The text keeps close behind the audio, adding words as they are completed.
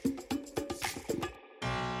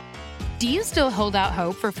Do you still hold out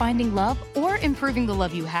hope for finding love or improving the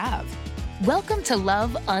love you have? Welcome to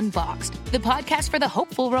Love Unboxed, the podcast for the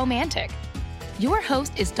hopeful romantic. Your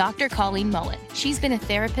host is Dr. Colleen Mullen. She's been a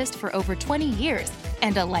therapist for over 20 years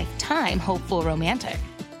and a lifetime hopeful romantic.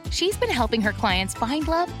 She's been helping her clients find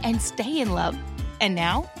love and stay in love. And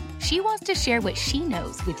now she wants to share what she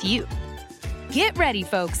knows with you. Get ready,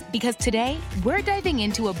 folks, because today we're diving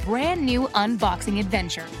into a brand new unboxing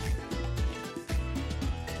adventure.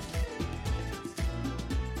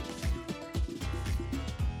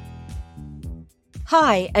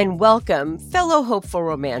 Hi, and welcome, fellow hopeful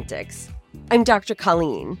romantics. I'm Dr.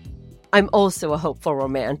 Colleen. I'm also a hopeful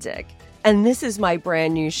romantic, and this is my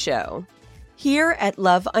brand new show. Here at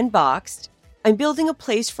Love Unboxed, I'm building a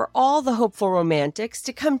place for all the hopeful romantics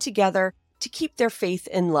to come together to keep their faith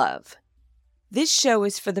in love. This show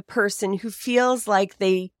is for the person who feels like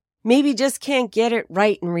they maybe just can't get it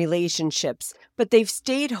right in relationships, but they've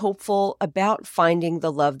stayed hopeful about finding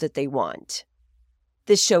the love that they want.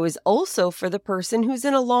 This show is also for the person who's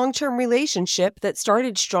in a long-term relationship that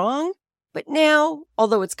started strong, but now,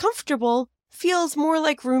 although it's comfortable, feels more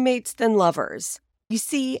like roommates than lovers. You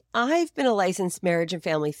see, I've been a licensed marriage and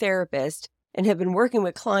family therapist and have been working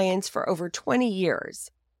with clients for over 20 years.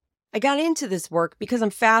 I got into this work because I'm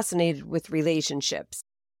fascinated with relationships.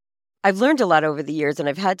 I've learned a lot over the years, and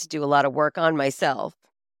I've had to do a lot of work on myself.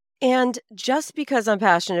 And just because I'm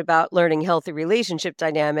passionate about learning healthy relationship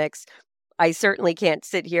dynamics, I certainly can't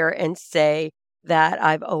sit here and say that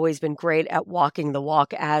I've always been great at walking the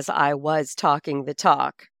walk as I was talking the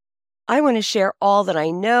talk. I want to share all that I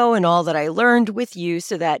know and all that I learned with you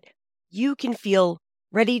so that you can feel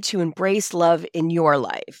ready to embrace love in your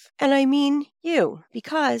life. And I mean you,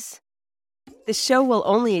 because the show will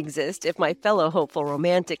only exist if my fellow hopeful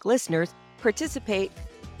romantic listeners participate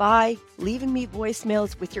by leaving me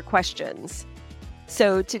voicemails with your questions.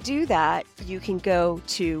 So to do that, you can go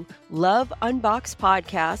to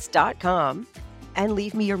loveunboxedpodcast.com and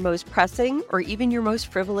leave me your most pressing or even your most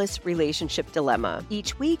frivolous relationship dilemma.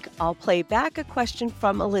 Each week, I'll play back a question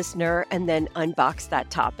from a listener and then unbox that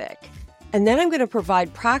topic. And then I'm going to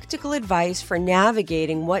provide practical advice for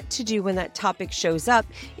navigating what to do when that topic shows up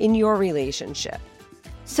in your relationship.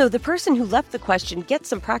 So the person who left the question gets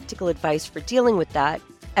some practical advice for dealing with that,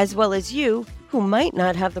 as well as you, who might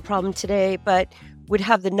not have the problem today, but would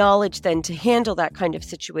have the knowledge then to handle that kind of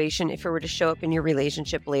situation if it were to show up in your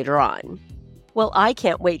relationship later on. Well, I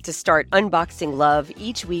can't wait to start unboxing love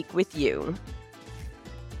each week with you.